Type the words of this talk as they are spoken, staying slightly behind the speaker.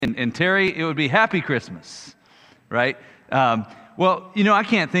and Terry, it would be Happy Christmas, right? Well, I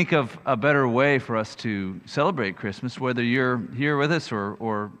can't think of a better way for us to celebrate Christmas, whether you're here with us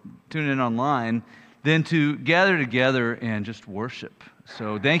or tune in online, than to gather together and just worship.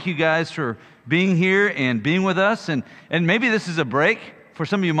 So thank you guys for being here and being with us. And maybe this is a break for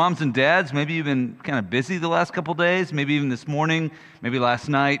some of you moms and dads. Maybe you've been kind of busy the last couple days, maybe even this morning, maybe last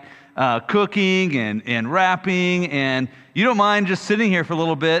night, cooking and wrapping, and you don't mind just sitting here for a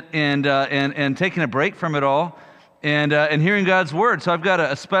little bit and taking a break from it all and hearing God's word. So I've got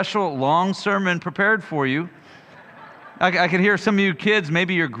a special long sermon prepared for you. I can hear some of you kids,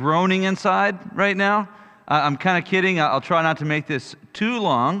 maybe you're groaning inside right now. I'm kind of kidding. I'll try not to make this too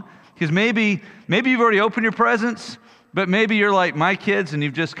long, because maybe you've already opened your presents, but maybe you're like my kids and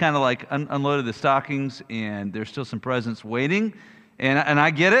you've just kind of like unloaded the stockings and there's still some presents waiting, and I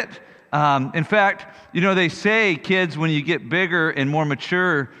get it. In fact, they say, kids, when you get bigger and more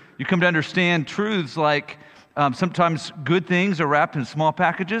mature, you come to understand truths like sometimes good things are wrapped in small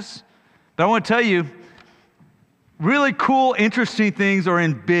packages. But I want to tell you, really cool, interesting things are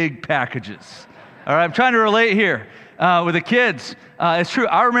in big packages. All right, I'm trying to relate here with the kids. It's true.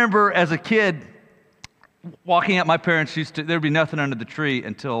 I remember as a kid walking out, my parents there'd be nothing under the tree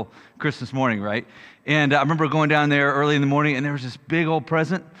until Christmas morning, right? And I remember going down there early in the morning, and there was this big old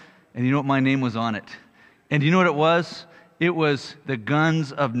present, and you know what? My name was on it. And you know what it was? It was the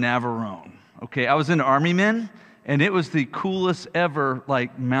Guns of Navarone. Okay, I was in Army Men, and it was the coolest ever,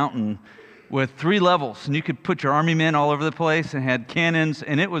 mountain with 3 levels, and you could put your Army Men all over the place and had cannons,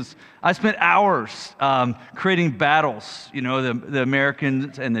 and I spent hours creating battles, the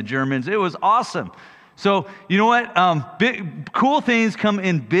Americans and the Germans. It was awesome. So, you know what? Cool things come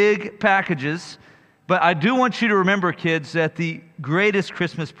in big packages, but I do want you to remember, kids, that the greatest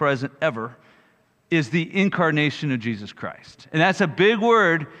Christmas present ever is the incarnation of Jesus Christ. And that's a big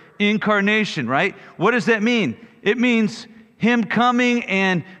word, incarnation, right? What does that mean? It means Him coming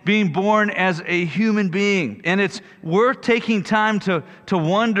and being born as a human being. And it's worth taking time to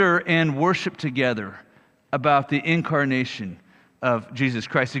wonder and worship together about the incarnation of Jesus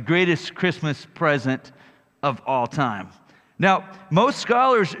Christ, the greatest Christmas present of all time. Now, most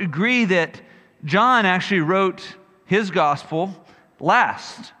scholars agree that John actually wrote his gospel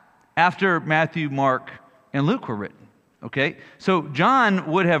last, after Matthew, Mark, and Luke were written. Okay? So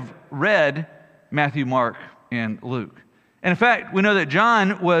John would have read Matthew, Mark, and Luke. And in fact, we know that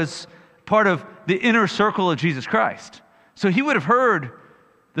John was part of the inner circle of Jesus Christ. So he would have heard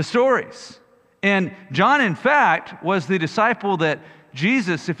the stories. And John, in fact, was the disciple that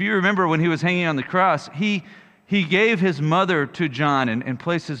Jesus, if you remember when he was hanging on the cross, he gave his mother to John and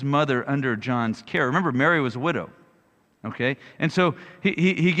placed his mother under John's care. Remember, Mary was a widow. Okay? And so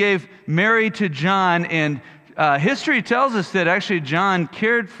he gave Mary to John, and history tells us that actually John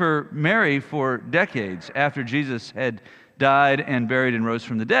cared for Mary for decades after Jesus had died and buried and rose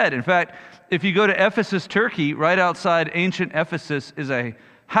from the dead. In fact, if you go to Ephesus, Turkey, right outside ancient Ephesus is a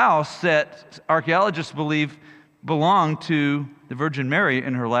house that archaeologists believe belonged to the Virgin Mary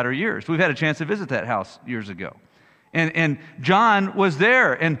in her latter years. We've had a chance to visit that house years ago. And John was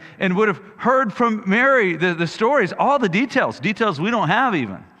there and would have heard from Mary the stories, all the details we don't have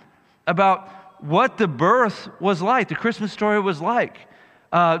even, about what the birth was like, the Christmas story was like,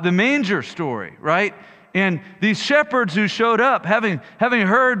 the manger story, right? And these shepherds who showed up, having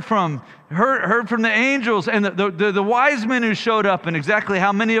heard from the angels, and the wise men who showed up, and exactly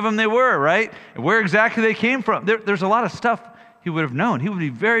how many of them they were, right? And where exactly they came from. There's a lot of stuff he would have known. He would be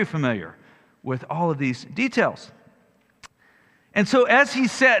very familiar with all of these details. And so as he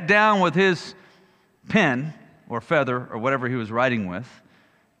sat down with his pen or feather or whatever he was writing with,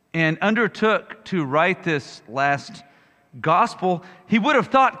 and undertook to write this last gospel, he would have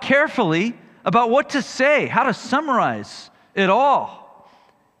thought carefully about what to say, how to summarize it all.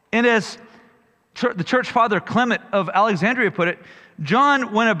 And as the church father Clement of Alexandria put it,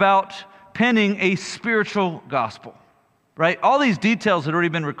 John went about penning a spiritual gospel, right? All these details had already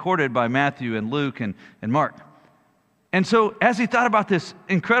been recorded by Matthew and Luke and Mark. And so as he thought about this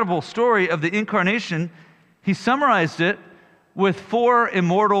incredible story of the incarnation, he summarized it with 4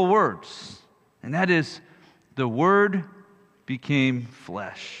 immortal words. And that is, the Word became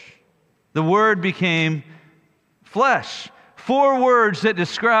flesh. The Word became flesh. 4 words that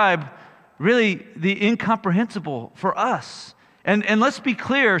describe really the incomprehensible for us. And let's be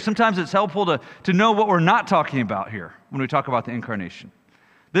clear, sometimes it's helpful to know what we're not talking about here when we talk about the incarnation.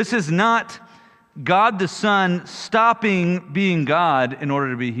 This is not God the Son stopping being God in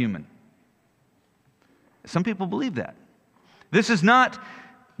order to be human. Some people believe that. This is not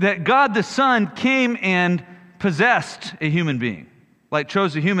that God the Son came and possessed a human being. like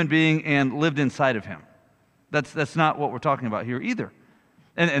chose a human being and lived inside of him. That's not what we're talking about here either.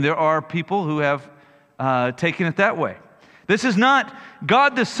 And there are people who have taken it that way. This is not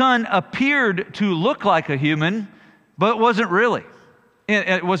God the Son appeared to look like a human, but wasn't really.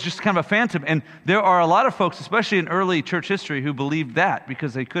 It was just kind of a phantom. And there are a lot of folks, especially in early church history, who believed that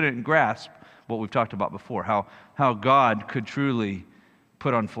because they couldn't grasp what we've talked about before, how God could truly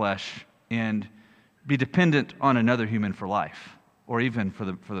put on flesh and be dependent on another human for life, or even for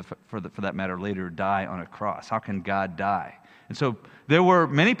that matter later die on a cross. How can God die? And so there were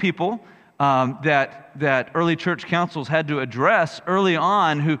many people that early church councils had to address early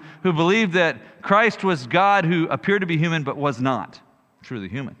on who believed that Christ was God who appeared to be human but was not truly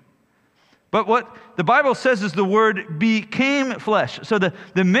human. But what the Bible says is the Word became flesh. So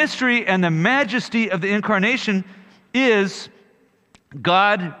the mystery and the majesty of the incarnation is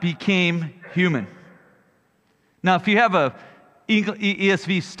God became human. Now, if you have a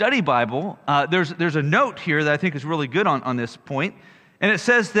ESV study Bible, there's a note here that I think is really good on this point. And it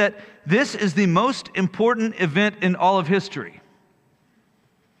says that this is the most important event in all of history.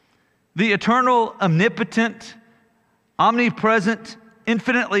 The eternal, omnipotent, omnipresent,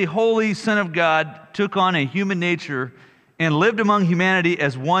 infinitely holy Son of God took on a human nature and lived among humanity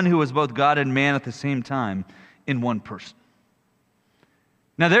as one who was both God and man at the same time in one person.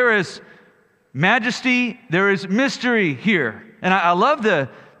 Now there is majesty, there is mystery here. And I love the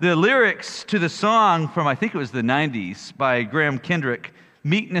lyrics to the song from, I think it was the 90s, by Graham Kendrick,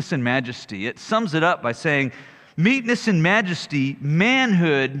 Meekness and Majesty. It sums it up by saying, meekness and majesty,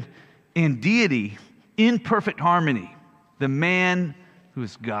 manhood and deity in perfect harmony. The man who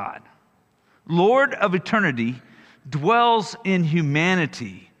is God, Lord of eternity, dwells in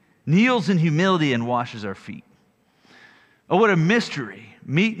humanity, kneels in humility and washes our feet. Oh, what a mystery,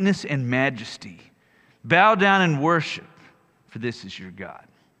 meekness and majesty. Bow down and worship, for this is your God.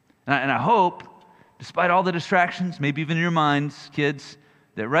 And I hope, despite all the distractions, maybe even in your minds, kids,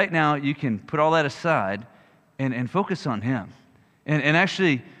 that right now you can put all that aside and focus on Him and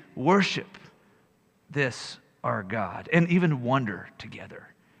actually worship this, our God, and even wonder together.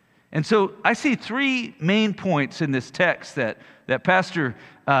 And so I see three main points in this text that Pastor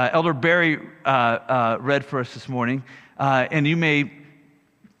Elder Barry read for us this morning. And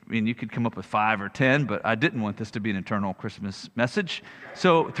you could come up with 5 or 10, but I didn't want this to be an eternal Christmas message.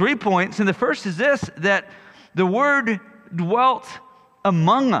 So 3 points. And the first is this, that the Word dwelt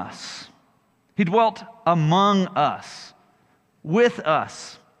among us. He dwelt among us, with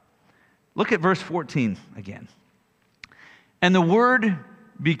us. Look at verse 14 again. And the Word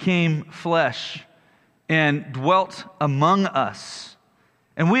became flesh and dwelt among us.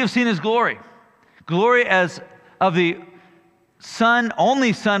 And we have seen His glory. Glory as of the Son,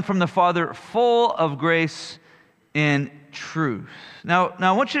 only Son from the Father, full of grace and truth. Now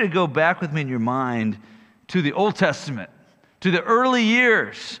I want you to go back with me in your mind to the Old Testament, to the early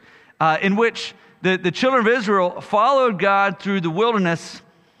years in which the children of Israel followed God through the wilderness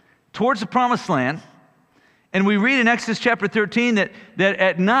towards the promised land. And we read in Exodus chapter 13 that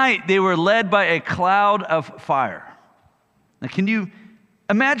at night they were led by a cloud of fire. Now can you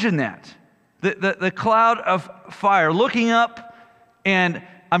imagine that? The cloud of fire, looking up, and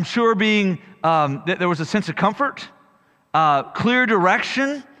I'm sure that there was a sense of comfort, clear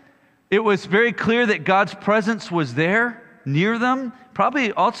direction. It was very clear that God's presence was there, near them.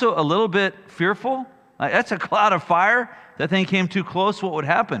 Probably also a little bit fearful. That's a cloud of fire. That thing came too close, what would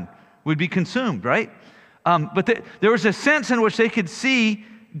happen? We'd be consumed, right? But there was a sense in which they could see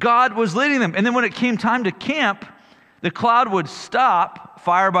God was leading them. And then when it came time to camp, the cloud would stop,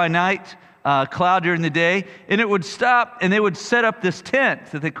 fire by night, cloud during the day, and it would stop, and they would set up this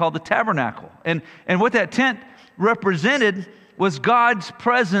tent that they called the tabernacle. And what that tent represented was God's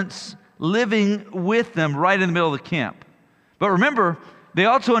presence living with them right in the middle of the camp. But remember, they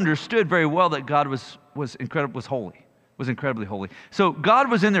also understood very well that God was incredibly holy. So God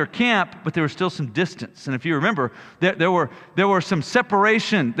was in their camp, but there was still some distance. And if you remember, there were some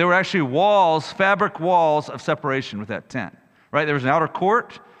separation. There were actually walls, fabric walls of separation with that tent. Right? There was an outer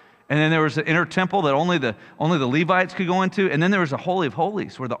court, and then there was the inner temple that only the Levites could go into, and then there was a Holy of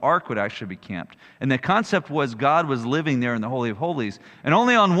Holies where the ark would actually be camped. And the concept was God was living there in the Holy of Holies. And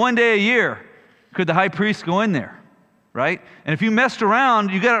only on one day a year could the high priest go in there. Right? And if you messed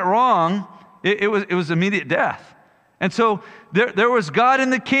around, you got it wrong, it was immediate death. And so there was God in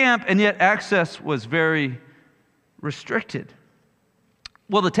the camp, and yet access was very restricted.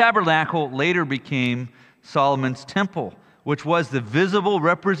 Well, the tabernacle later became Solomon's temple, which was the visible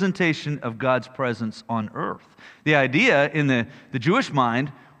representation of God's presence on earth. The idea in the Jewish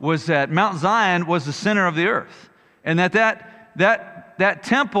mind was that Mount Zion was the center of the earth, and that that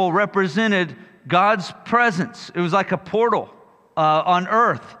temple represented God's presence. It was like a portal on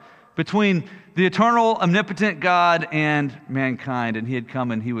earth between the eternal, omnipotent God and mankind. And he had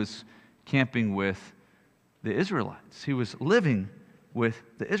come and he was camping with the Israelites. He was living with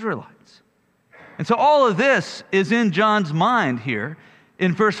the Israelites. And so all of this is in John's mind here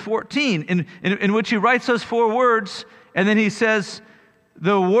in verse 14, in which he writes those 4 words, and then he says,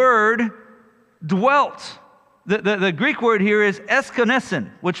 the Word dwelt. The Greek word here is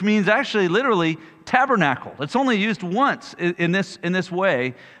eskonesin, which means actually literally tabernacle. It's only used once in this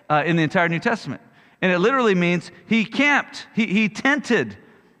way in the entire New Testament. And it literally means he camped, he tented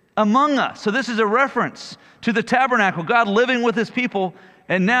among us. So this is a reference to the tabernacle, God living with his people.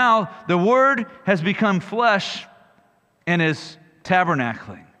 And now the Word has become flesh and is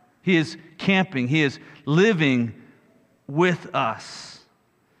tabernacling. He is camping. He is living with us.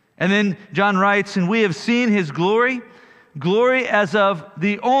 And then John writes, and we have seen his glory as of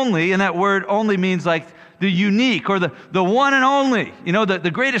the only, and that word only means like the unique or the one and only,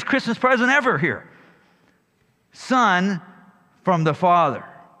 the greatest Christmas present ever here. Son from the Father.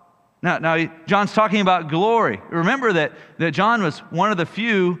 Now, John's talking about glory. Remember that John was one of the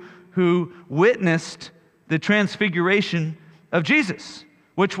few who witnessed the transfiguration of Jesus,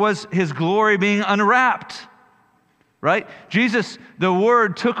 which was his glory being unwrapped, right? Jesus, the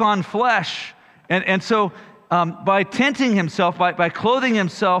Word, took on flesh. And so by tenting himself, by clothing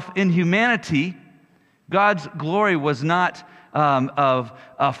himself in humanity, God's glory was not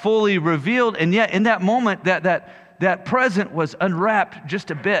fully revealed. And yet in that moment, that present was unwrapped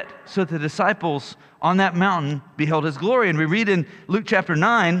just a bit so that the disciples on that mountain beheld his glory. And we read in Luke chapter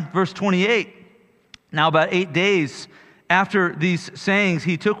 9, verse 28, now about 8 days after these sayings,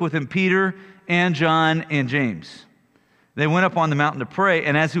 he took with him Peter and John and James. They went up on the mountain to pray,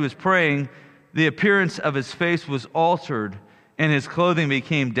 and as he was praying, the appearance of his face was altered, and his clothing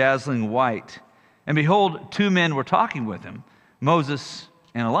became dazzling white. And behold, 2 men were talking with him, Moses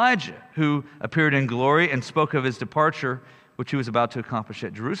and Elijah, who appeared in glory and spoke of his departure, which he was about to accomplish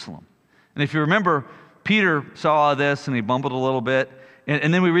at Jerusalem. And if you remember, Peter saw all this and he bumbled a little bit.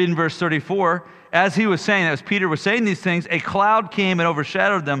 And then we read in verse 34, as Peter was saying these things, a cloud came and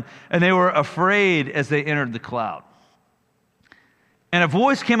overshadowed them, and they were afraid as they entered the cloud. And a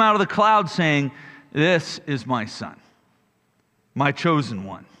voice came out of the cloud saying, this is my son, my chosen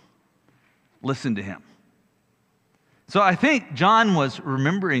one. Listen to him. So I think John was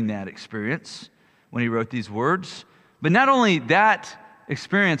remembering that experience when he wrote these words. But not only that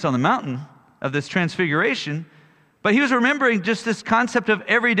experience on the mountain of this transfiguration, but he was remembering just this concept of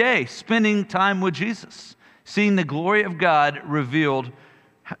every day spending time with Jesus, seeing the glory of God revealed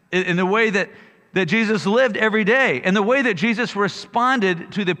in the way that Jesus lived every day and the way that Jesus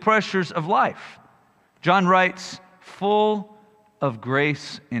responded to the pressures of life. John writes, full of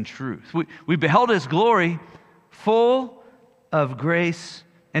grace and truth. We beheld his glory, full of grace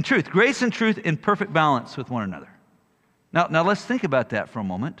and truth. Grace and truth in perfect balance with one another. Now let's think about that for a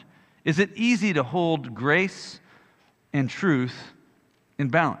moment. Is it easy to hold grace and truth in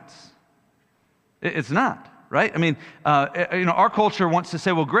balance? It's not, right? I mean, our culture wants to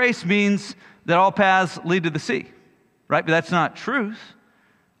say, well, grace means that all paths lead to the sea, right? But that's not truth,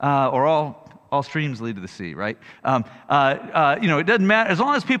 or all streams lead to the sea, right? It doesn't matter. As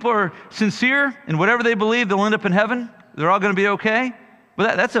long as people are sincere in whatever they believe, they'll end up in heaven. They're all going to be okay.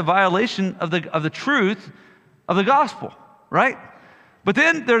 But that's a violation of the truth of the gospel, right? But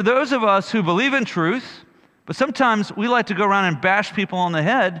then there are those of us who believe in truth, but sometimes we like to go around and bash people on the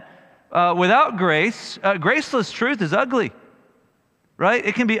head without grace. Graceless truth is ugly, right?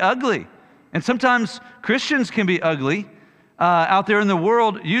 It can be ugly. And sometimes Christians can be ugly out there in the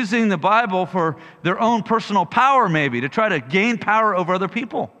world using the Bible for their own personal power, maybe, to try to gain power over other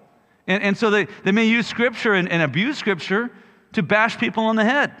people. And so they may use Scripture and abuse Scripture to bash people on the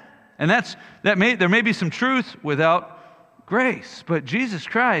head. And there may be some truth without grace. But Jesus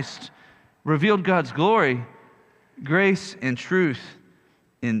Christ revealed God's glory, grace and truth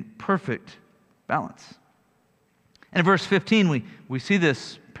in perfect balance. And in verse 15, we see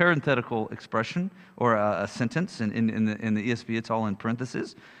this parenthetical expression or a sentence. In the ESV, it's all in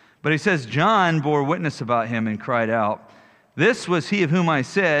parentheses. But he says, John bore witness about him and cried out, this was he of whom I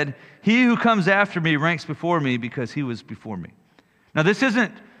said, he who comes after me ranks before me because he was before me. Now, this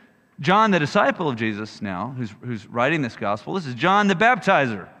isn't John, the disciple of Jesus now, who's writing this gospel. This is John the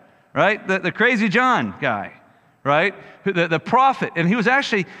baptizer, right? The crazy John guy, right? The prophet. And he was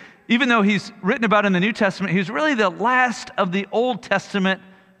actually, even though he's written about in the New Testament, he was really the last of the Old Testament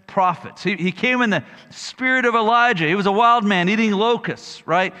prophets. He came in the spirit of Elijah. He was a wild man eating locusts,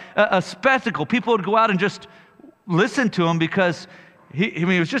 right? A spectacle. People would go out and just listen to him because He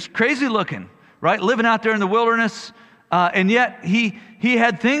was just crazy looking, right? Living out there in the wilderness. And yet he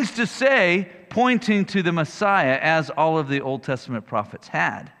had things to say pointing to the Messiah, as all of the Old Testament prophets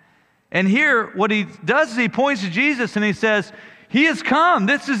had. And here, what he does is he points to Jesus and he says, he has come.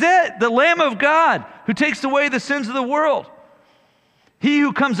 This is it, the Lamb of God who takes away the sins of the world. He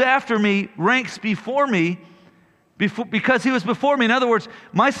who comes after me ranks before me because he was before me. In other words,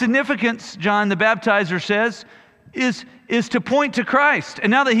 my significance, John the Baptizer says, is to point to Christ.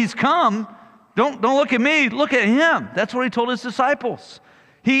 And now that he's come, don't look at me, look at him. That's what he told his disciples.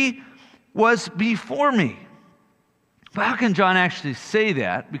 He was before me. But how can John actually say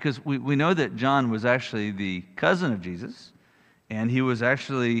that? Because we know that John was actually the cousin of Jesus, and he was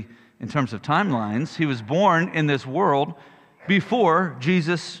actually, in terms of timelines, he was born in this world before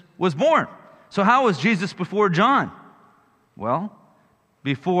Jesus was born. So how was Jesus before John? Well,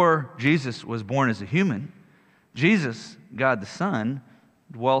 before Jesus was born as a human, Jesus, God the Son,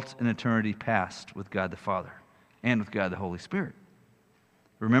 dwelt in eternity past with God the Father and with God the Holy Spirit.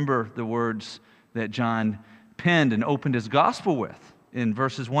 Remember the words that John penned and opened his gospel with in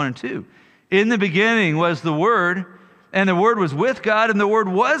verses 1 and 2. In the beginning was the Word, and the Word was with God, and the Word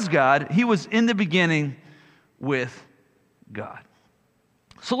was God. He was in the beginning with God.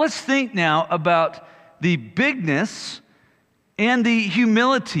 So let's think now about the bigness and the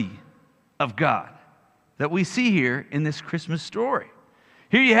humility of God that we see here in this Christmas story.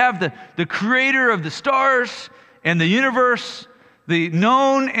 Here you have the creator of the stars and the universe, the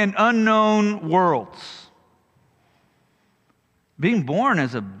known and unknown worlds, being born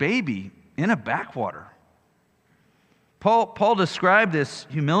as a baby in a backwater. Paul described this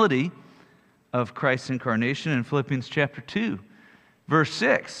humility of Christ's incarnation in Philippians chapter 2, verse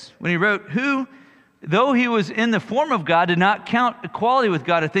 6, when he wrote, who, though he was in the form of God, did not count equality with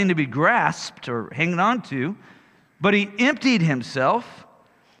God a thing to be grasped or hanging on to, but he emptied himself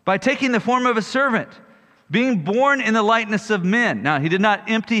by taking the form of a servant, being born in the likeness of men. Now, he did not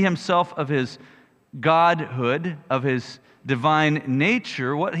empty himself of his godhood, of his divine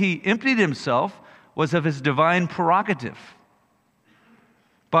nature. What he emptied himself was of his divine prerogative,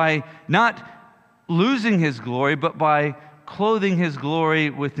 by not losing his glory, but by clothing his glory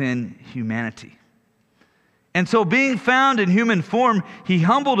within humanity. And so, being found in human form, he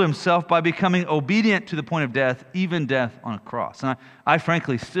humbled himself by becoming obedient to the point of death, even death on a cross. And I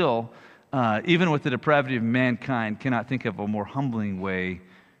frankly still, even with the depravity of mankind, cannot think of a more humbling way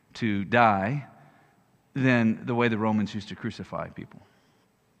to die than the way the Romans used to crucify people.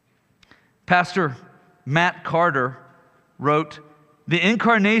 Pastor Matt Carter wrote, "The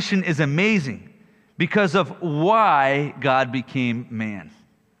incarnation is amazing because of why God became man,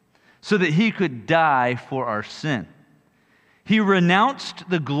 so that he could die for our sin. He renounced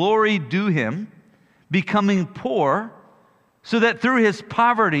the glory due him, becoming poor, so that through his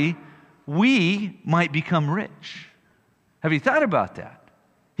poverty we might become rich." Have you thought about that?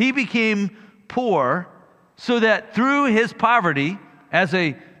 He became poor so that through his poverty, as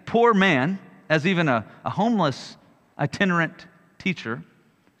a poor man, as even a homeless itinerant teacher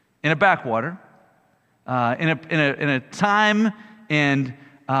in a backwater, in a time and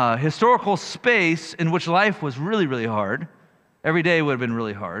historical space in which life was really, really hard. Every day would have been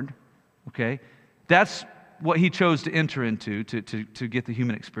really hard, okay? That's what he chose to enter into, to get the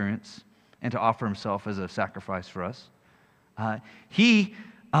human experience and to offer himself as a sacrifice for us. He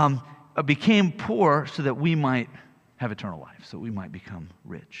became poor so that we might have eternal life, so we might become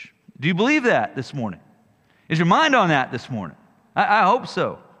rich. Do you believe that this morning? Is your mind on that this morning? I hope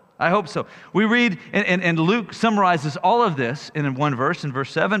so. I hope so. We read, and Luke summarizes all of this in one verse, in verse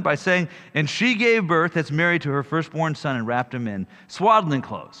 7, by saying, "And she gave birth," that's Mary, "to her firstborn son, and wrapped him in swaddling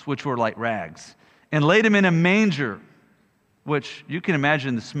clothes," which were like rags, "and laid him in a manger," which you can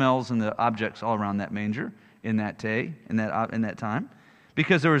imagine the smells and the objects all around that manger in that day, in that time,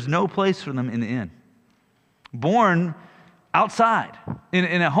 because there was no place for them in the inn. Born outside,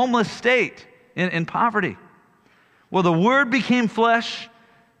 in a homeless state, in poverty. Well, the Word became flesh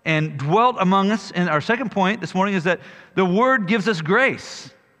and dwelt among us. And our second point this morning is that the Word gives us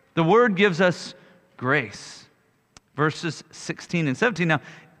grace. The Word gives us grace. Verses 16 and 17. Now,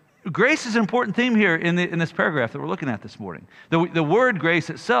 grace is an important theme here in this paragraph that we're looking at this morning. The word grace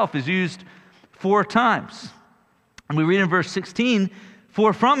itself is used 4 times. And we read in verse 16,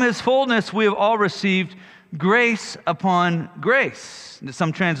 "For from his fullness we have all received grace upon grace."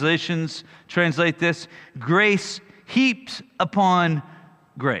 Some translations translate this, grace heaped upon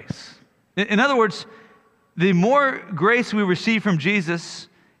grace. In other words, the more grace we receive from Jesus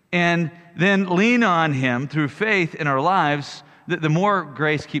and then lean on him through faith in our lives, the more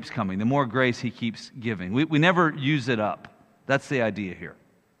grace keeps coming, the more grace he keeps giving. We never use it up. That's the idea here.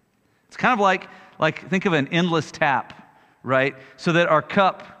 It's kind of like think of an endless tap, right? So that our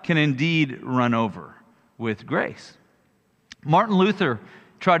cup can indeed run over with grace. Martin Luther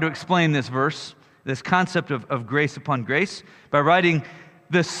tried to explain this verse, this concept of grace upon grace, by writing,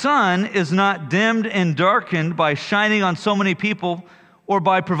 "The sun is not dimmed and darkened by shining on so many people or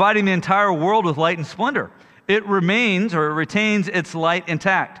by providing the entire world with light and splendor. It remains or retains its light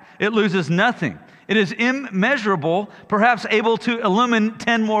intact. It loses nothing. It is immeasurable, perhaps able to illumine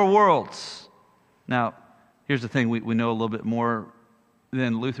 10 more worlds." Now, here's the thing. We know a little bit more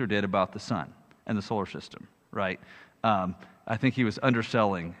than Luther did about the sun and the solar system, right? I think he was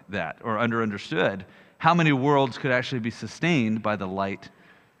underselling that or understood how many worlds could actually be sustained by the light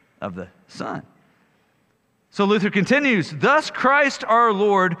of the sun. So Luther continues, "Thus Christ our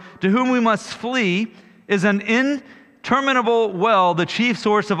Lord, to whom we must flee, is an interminable well, the chief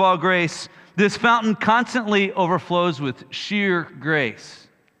source of all grace. This fountain constantly overflows with sheer grace."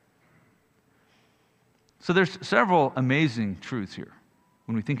 So there's several amazing truths here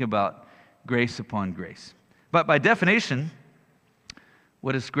when we think about grace upon grace. But by definition,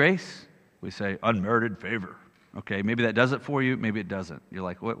 what is grace? We say unmerited favor. Okay, maybe that does it for you, maybe it doesn't. You're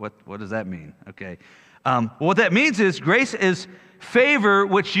like, what does that mean? Okay, what that means is grace is favor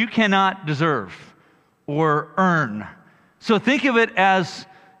which you cannot deserve or earn. So think of it as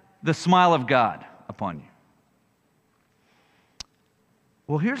the smile of God upon you.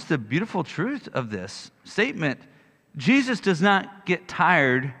 Well, here's the beautiful truth of this statement. Jesus does not get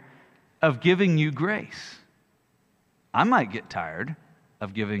tired of giving you grace. I might get tired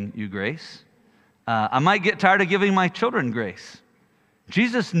of giving you grace. I might get tired of giving my children grace.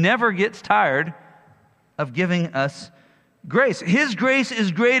 Jesus never gets tired of giving us grace. His grace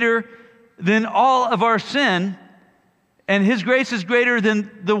is greater than all of our sin, and His grace is greater than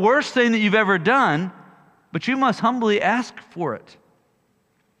the worst thing that you've ever done, but you must humbly ask for it.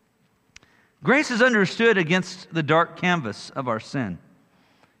 Grace is understood against the dark canvas of our sin.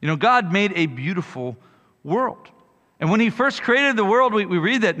 You know, God made a beautiful world. And when He first created the world, we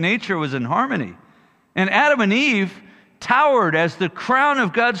read that nature was in harmony. And Adam and Eve towered as the crown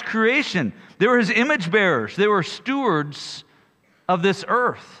of God's creation. They were His image bearers. They were stewards of this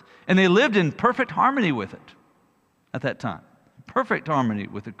earth. And they lived in perfect harmony with it at that time. Perfect harmony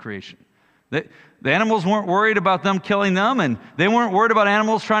with the creation. The animals weren't worried about them killing them, and they weren't worried about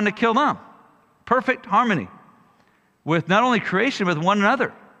animals trying to kill them. Perfect harmony with not only creation, but with one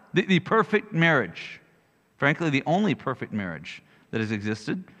another. The perfect marriage. Frankly, the only perfect marriage that has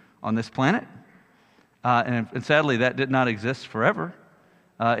existed on this planet. And sadly, that did not exist forever.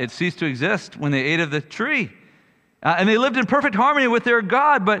 It ceased to exist when they ate of the tree. And they lived in perfect harmony with their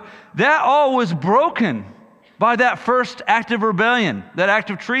God, but that all was broken by that first act of rebellion, that act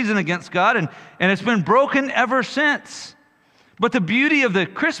of treason against God, and it's been broken ever since. But the beauty of the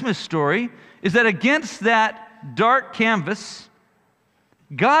Christmas story is that against that dark canvas,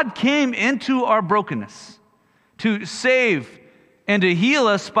 God came into our brokenness to save and to heal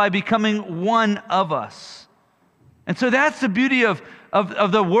us by becoming one of us. And so that's the beauty of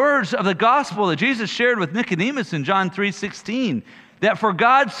the words of the gospel that Jesus shared with Nicodemus in John 3:16, that for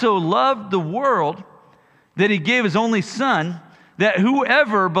God so loved the world that He gave His only Son, that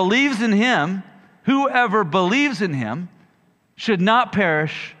whoever believes in Him should not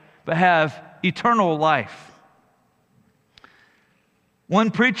perish, but have eternal life.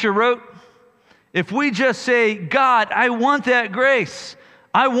 One preacher wrote, if we just say, God, I want that grace.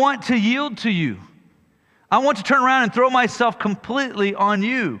 I want to yield to you. I want to turn around and throw myself completely on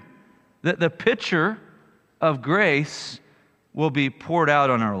you, that the pitcher of grace will be poured out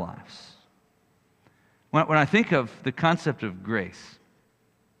on our lives. When I think of the concept of grace,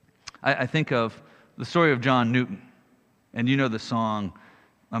 I think of the story of John Newton. And you know the song,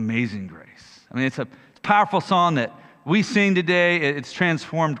 Amazing Grace. I mean, it's a powerful song that we sing today. It's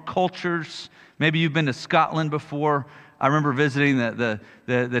transformed cultures. Maybe you've been to Scotland before. I remember visiting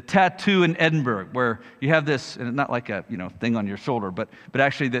the tattoo in Edinburgh, where you have this, and not like a thing on your shoulder, but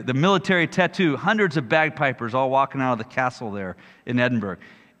actually the military tattoo, hundreds of bagpipers all walking out of the castle there in Edinburgh.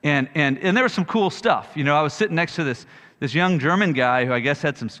 And there was some cool stuff. I was sitting next to this young German guy who I guess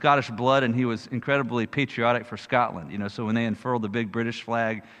had some Scottish blood, and he was incredibly patriotic for Scotland. So when they unfurled the big British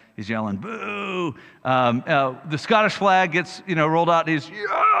flag, he's yelling, boo! The Scottish flag gets, rolled out, and he's,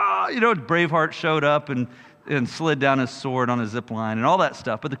 yeah! Braveheart showed up and slid down his sword on a zip line and all that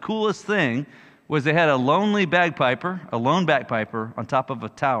stuff. But the coolest thing was they had a lone bagpiper on top of a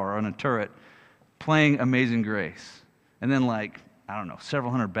tower, on a turret, playing Amazing Grace. And then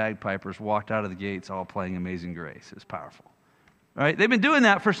several hundred bagpipers walked out of the gates all playing Amazing Grace. It was powerful. Right? They've been doing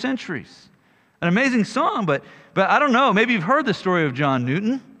that for centuries. An amazing song, but I don't know, maybe you've heard the story of John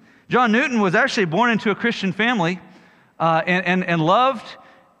Newton. John Newton was actually born into a Christian family and loved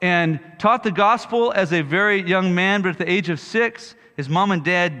and taught the gospel as a very young man, but at the age of 6, his mom and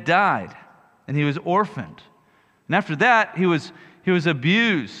dad died, and he was orphaned. And after that, he was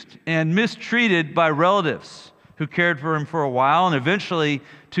abused and mistreated by relatives who cared for him for a while, and eventually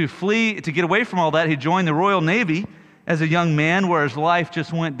to get away from all that, he joined the Royal Navy as a young man, where his life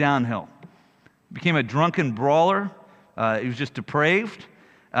just went downhill. He became a drunken brawler. He was just depraved.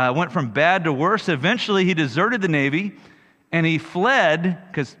 Went from bad to worse. Eventually, he deserted the Navy, and he fled,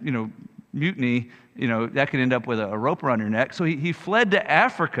 because, mutiny, that could end up with a rope around your neck. So he fled to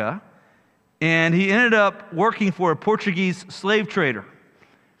Africa, and he ended up working for a Portuguese slave trader.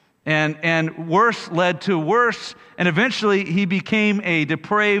 And worse led to worse, and eventually he became a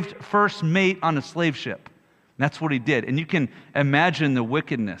depraved first mate on a slave ship. And that's what he did. And you can imagine the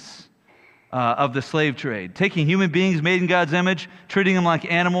wickedness of the slave trade, taking human beings made in God's image, treating them like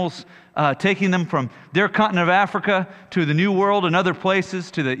animals, taking them from their continent of Africa to the New World and other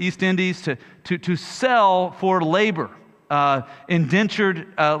places, to the East Indies, to sell for labor, indentured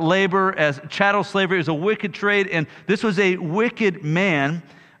labor as chattel slavery. It was a wicked trade, and this was a wicked man.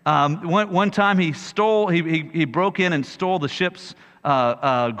 One time he broke in and stole the ship's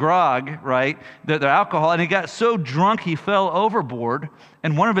grog, right, the alcohol, and he got so drunk he fell overboard,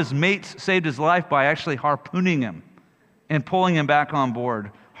 and one of his mates saved his life by actually harpooning him and pulling him back on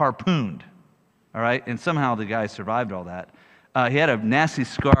board, harpooned, all right, and somehow the guy survived all that. He had a nasty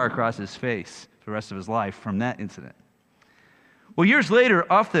scar across his face for the rest of his life from that incident. Well, years later,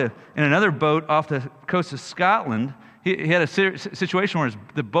 in another boat off the coast of Scotland, he had a situation where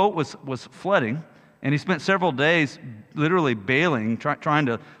the boat was flooding, and he spent several days literally bailing, trying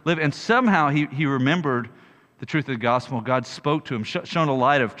to live. And somehow he remembered the truth of the gospel. God spoke to him, shone a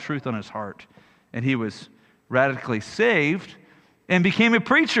light of truth on his heart. And he was radically saved and became a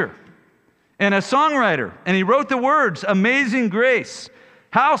preacher and a songwriter. And he wrote the words, "Amazing grace,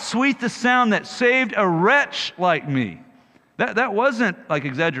 how sweet the sound that saved a wretch like me." That wasn't like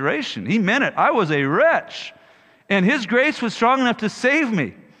exaggeration. He meant it. I was a wretch, and his grace was strong enough to save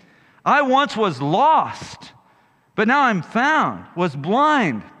me. I once was lost, but now I'm found, was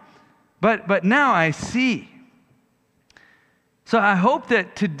blind, but now I see. So I hope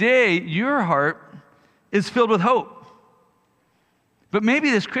that today your heart is filled with hope. But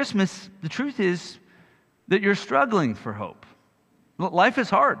maybe this Christmas, the truth is that you're struggling for hope. Life is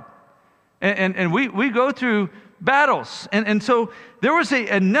hard, and we go through battles. And so there was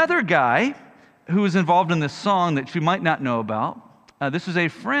another guy who was involved in this song that you might not know about. This was a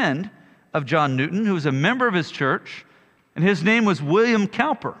friend of John Newton who was a member of his church, and his name was William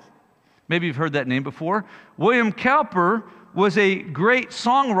Cowper. Maybe you've heard that name before. William Cowper was a great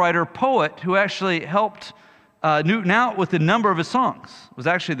songwriter, poet, who actually helped Newton out with a number of his songs. Was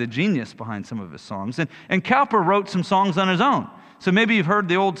actually the genius behind some of his songs. And Cowper wrote some songs on his own. So maybe you've heard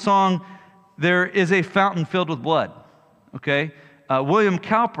the old song, "There is a fountain filled with blood." Okay? William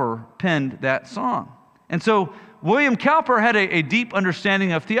Cowper penned that song. And so William Cowper had a deep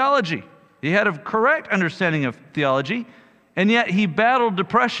understanding of theology. He had a correct understanding of theology, and yet he battled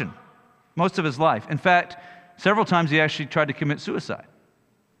depression most of his life. In fact, several times he actually tried to commit suicide.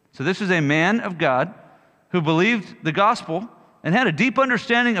 So this was a man of God who believed the gospel and had a deep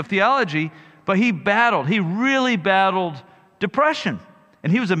understanding of theology, but he really battled depression.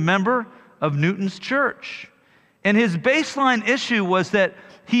 And he was a member of Newton's church. And his baseline issue was that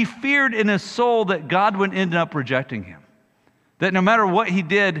he feared in his soul that God would end up rejecting him. That no matter what he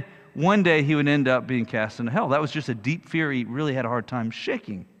did, one day he would end up being cast into hell. That was just a deep fear he really had a hard time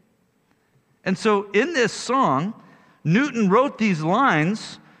shaking. And so in this song, Newton wrote these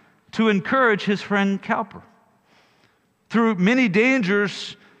lines to encourage his friend Cowper. Through many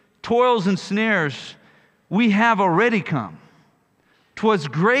dangers, toils, and snares, we have already come. 'Twas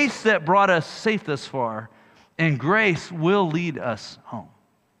grace that brought us safe thus far, and grace will lead us home.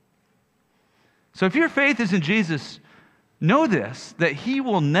 So if your faith is in Jesus, know this, that he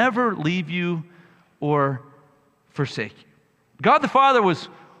will never leave you or forsake you. God the Father was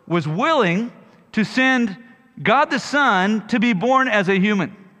willing to send God the Son to be born as a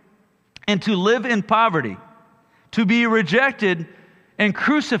human and to live in poverty, to be rejected and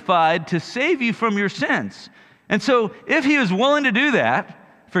crucified to save you from your sins. And so if he was willing to do that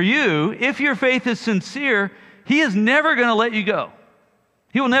for you, if your faith is sincere, he is never going to let you go.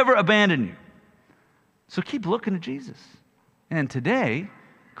 He will never abandon you. So keep looking at Jesus. And today,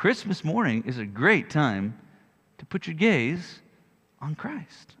 Christmas morning, is a great time to put your gaze on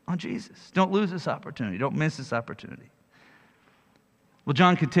Christ, on Jesus. Don't lose this opportunity. Don't miss this opportunity. Well,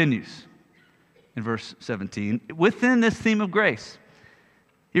 John continues. in verse 17, within this theme of grace.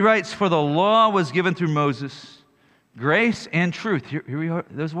 He writes, "For the law was given through Moses, grace and truth." Here we are,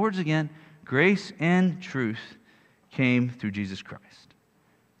 those words again. Grace and truth came through Jesus Christ.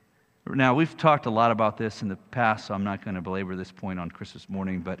 Now, we've talked a lot about this in the past, so I'm not going to belabor this point on Christmas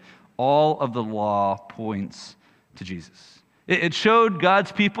morning, but all of the law points to Jesus. It showed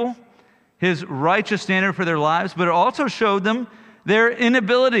God's people His righteous standard for their lives, but it also showed them their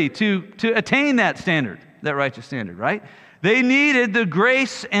inability to attain that standard, that righteous standard, right? They needed the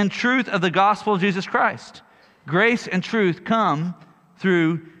grace and truth of the gospel of Jesus Christ. Grace and truth come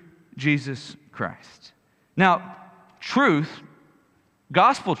through Jesus Christ. Now, truth,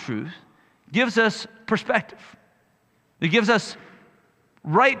 gospel truth, gives us perspective. It gives us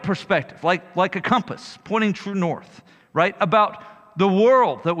right perspective, like a compass pointing true north, right? About the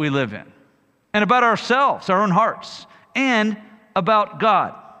world that we live in, and about ourselves, our own hearts, and about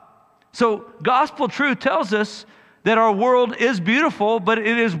God. So gospel truth tells us that our world is beautiful, but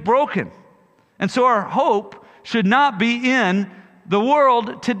it is broken. And so our hope should not be in the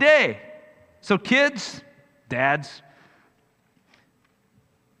world today. So kids, dads,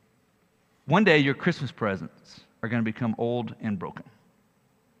 one day your Christmas presents are going to become old and broken.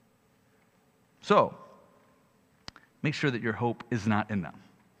 So make sure that your hope is not in them,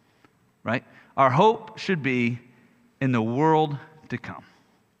 right? Our hope should be in the world to come.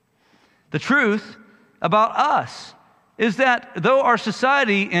 The truth about us is that though our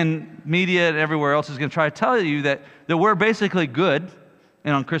society and media and everywhere else is going to try to tell you that we're basically good,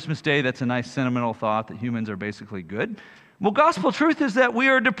 and on Christmas Day that's a nice sentimental thought that humans are basically good, well, gospel truth is that we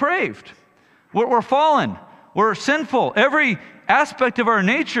are depraved. We're fallen. We're sinful. Every aspect of our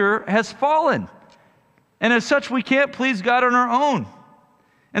nature has fallen. And as such, we can't please God on our own.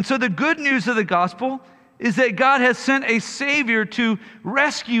 And so the good news of the gospel is that God has sent a Savior to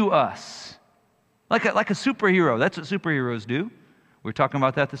rescue us. Like a superhero. That's what superheroes do. We were talking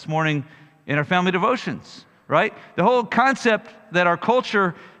about that this morning in our family devotions, right? The whole concept that our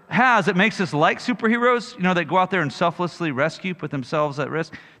culture has that makes us like superheroes, that go out there and selflessly rescue, put themselves at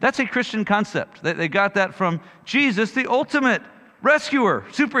risk, that's a Christian concept. They got that from Jesus, the ultimate rescuer,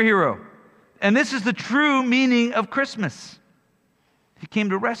 superhero. And this is the true meaning of Christmas. He came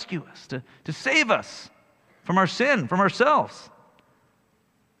to rescue us, to save us from our sin, from ourselves.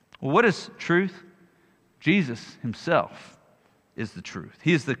 Well, what is truth? Jesus himself is the truth.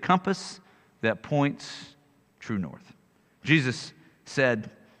 He is the compass that points true north. Jesus said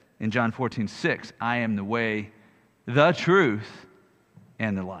in John 14:6, "I am the way, the truth,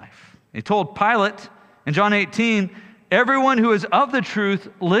 and the life." He told Pilate in John 18, "Everyone who is of the truth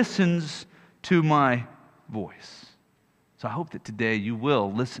listens to my voice." So I hope that today you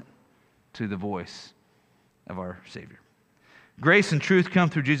will listen to the voice of our Savior. Grace and truth come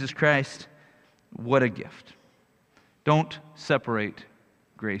through Jesus Christ. What a gift. Don't separate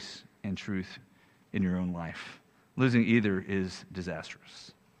grace and truth in your own life. Losing either is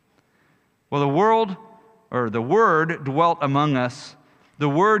disastrous. Well, the Word dwelt among us. The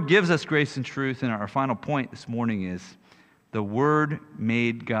Word gives us grace and truth. And our final point this morning is the Word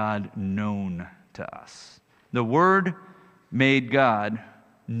made God known to us. The Word made God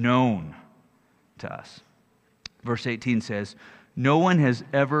known to us. Verse 18 says, "No one has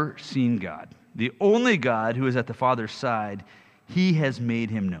ever seen God. The only God who is at the Father's side, He has made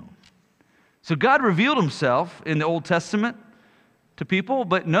Him known." So God revealed Himself in the Old Testament to people,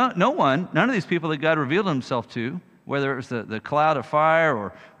 but none of these people that God revealed Himself to, whether it was the cloud of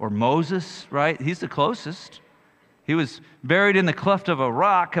fire or Moses, right? He's the closest. He was buried in the cleft of a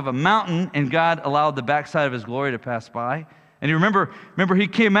rock, of a mountain, and God allowed the backside of His glory to pass by. And you remember He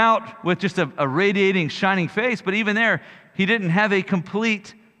came out with just a radiating, shining face, but even there, He didn't have a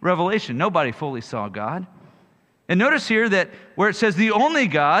complete revelation. Nobody fully saw God. And notice here that where it says the only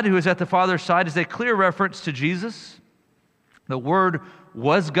God who is at the Father's side is a clear reference to Jesus. The Word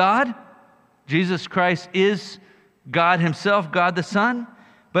was God. Jesus Christ is God Himself, God the Son.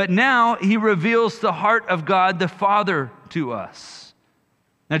 But now He reveals the heart of God the Father to us.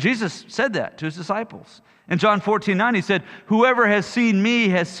 Now Jesus said that to His disciples. In John 14:9, He said, "Whoever has seen me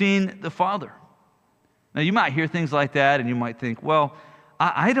has seen the Father." Now you might hear things like that and you might think, well,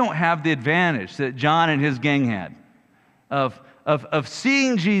 I don't have the advantage that John and his gang had of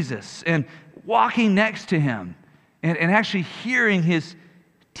seeing Jesus and walking next to Him and actually hearing His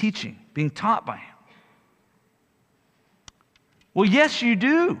teaching, being taught by Him. Well, yes, you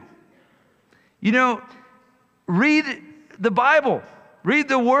do. Read the Bible. Read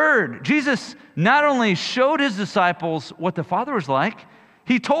the Word. Jesus not only showed His disciples what the Father was like,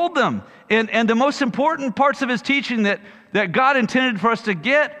 He told them. And the most important parts of His teaching that that God intended for us to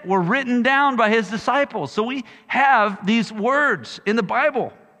get were written down by his disciples. So we have these words in the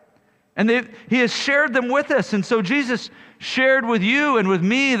Bible, and he has shared them with us. And so Jesus shared with you and with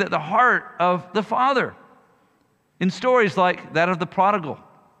me that the heart of the Father in stories like that of the prodigal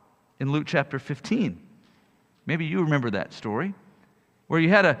in Luke chapter 15. Maybe you remember that story, where you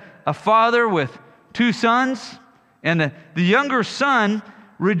had a father with two sons, and the younger son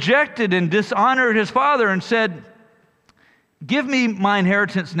rejected and dishonored his father and said, "Give me my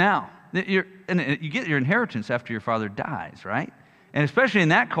inheritance now." And you get your inheritance after your father dies, right? And especially in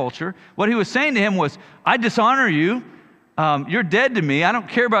that culture, what he was saying to him was, "I dishonor you. You're dead to me. I don't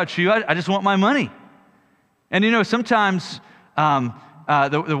care about you. I just want my money." And sometimes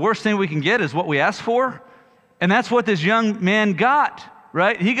the worst thing we can get is what we ask for. And that's what this young man got,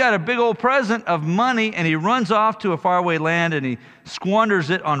 right? He got a big old present of money, and he runs off to a faraway land, and he squanders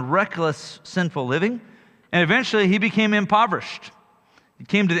it on reckless, sinful living. And eventually he became impoverished. He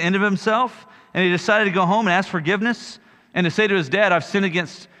came to the end of himself, and he decided to go home and ask forgiveness and to say to his dad, "I've sinned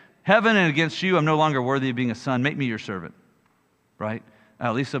against heaven and against you. I'm no longer worthy of being a son. Make me your servant," right?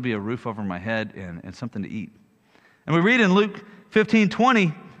 At least there'll be a roof over my head and something to eat. And we read in Luke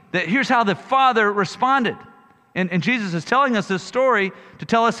 15:20 that here's how the father responded. And Jesus is telling us this story to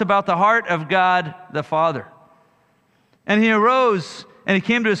tell us about the heart of God the Father. "And he arose and he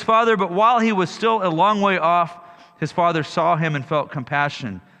came to his father, but while he was still a long way off, his father saw him and felt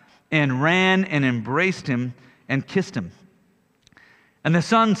compassion and ran and embraced him and kissed him. And the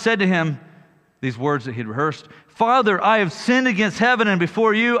son said to him," these words that he'd rehearsed, "Father, I have sinned against heaven, and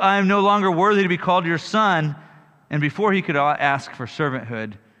before you I am no longer worthy to be called your son." And before he could ask for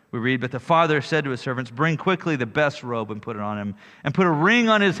servanthood, we read, "But the father said to his servants, bring quickly the best robe and put it on him, and put a ring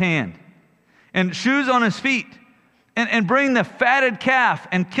on his hand, and shoes on his feet, and bring the fatted calf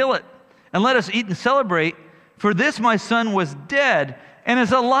and kill it, and let us eat and celebrate. For this my son was dead and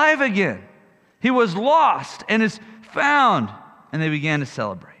is alive again. He was lost and is found." And they began to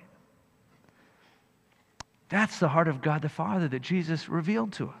celebrate. That's the heart of God the Father that Jesus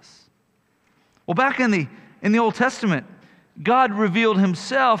revealed to us. Well, back in the Old Testament, God revealed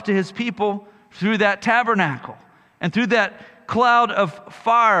himself to his people through that tabernacle and through that cloud of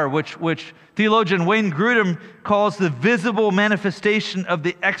fire, which theologian Wayne Grudem calls the visible manifestation of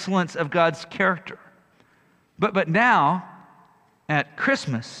the excellence of God's character. But now, at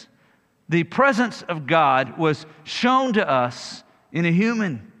Christmas, the presence of God was shown to us in a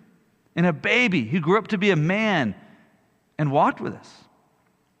human, in a baby who grew up to be a man and walked with us.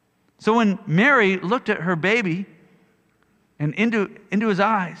 So when Mary looked at her baby and into his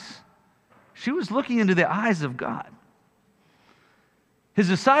eyes, she was looking into the eyes of God. His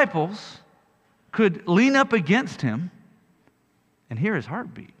disciples could lean up against him and hear his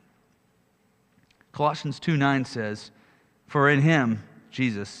heartbeat. Colossians 2:9 says, "For in him,"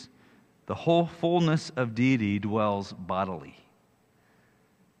 Jesus, "the whole fullness of deity dwells bodily."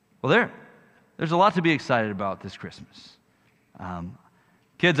 Well, there's a lot to be excited about this Christmas.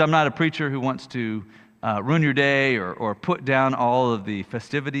 Kids, I'm not a preacher who wants to ruin your day or put down all of the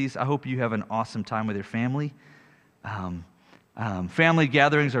festivities. I hope you have an awesome time with your family. Family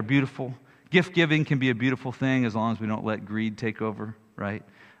gatherings are beautiful. Gift giving can be a beautiful thing as long as we don't let greed take over, right?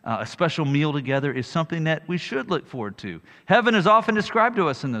 A special meal together is something that we should look forward to. Heaven is often described to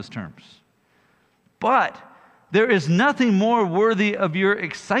us in those terms. But there is nothing more worthy of your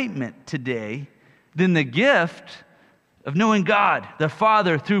excitement today than the gift of knowing God, the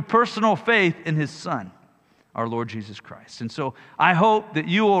Father, through personal faith in his Son, our Lord Jesus Christ. And so I hope that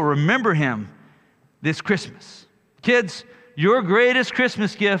you will remember him this Christmas. Kids, your greatest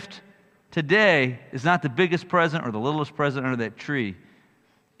Christmas gift today is not the biggest present or the littlest present under that tree.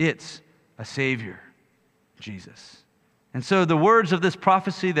 It's a Savior, Jesus. And so the words of this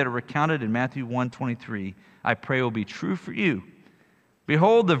prophecy that are recounted in Matthew 1:23, I pray will be true for you.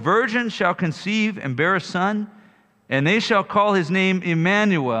 "Behold, the virgin shall conceive and bear a son, and they shall call his name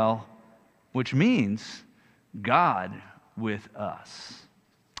Emmanuel," which means God with us.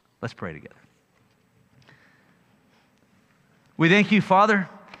 Let's pray together. We thank you, Father,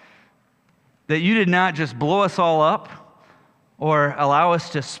 that you did not just blow us all up or allow us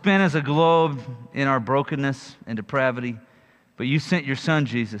to spin as a globe in our brokenness and depravity, but you sent your Son,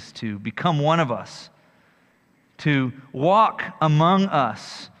 Jesus, to become one of us, to walk among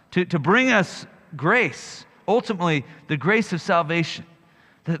us, to bring us grace, ultimately the grace of salvation,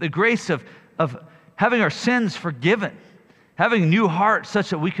 the grace of having our sins forgiven, having a new heart such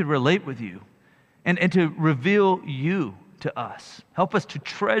that we could relate with you, and to reveal you to us. Help us to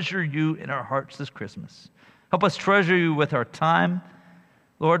treasure you in our hearts this Christmas. Help us treasure you with our time.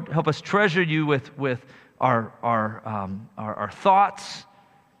 Lord, help us treasure you with our thoughts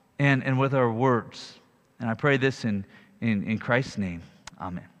and with our words. And I pray this in Christ's name.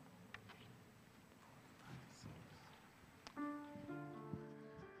 Amen.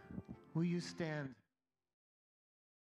 Will you stand?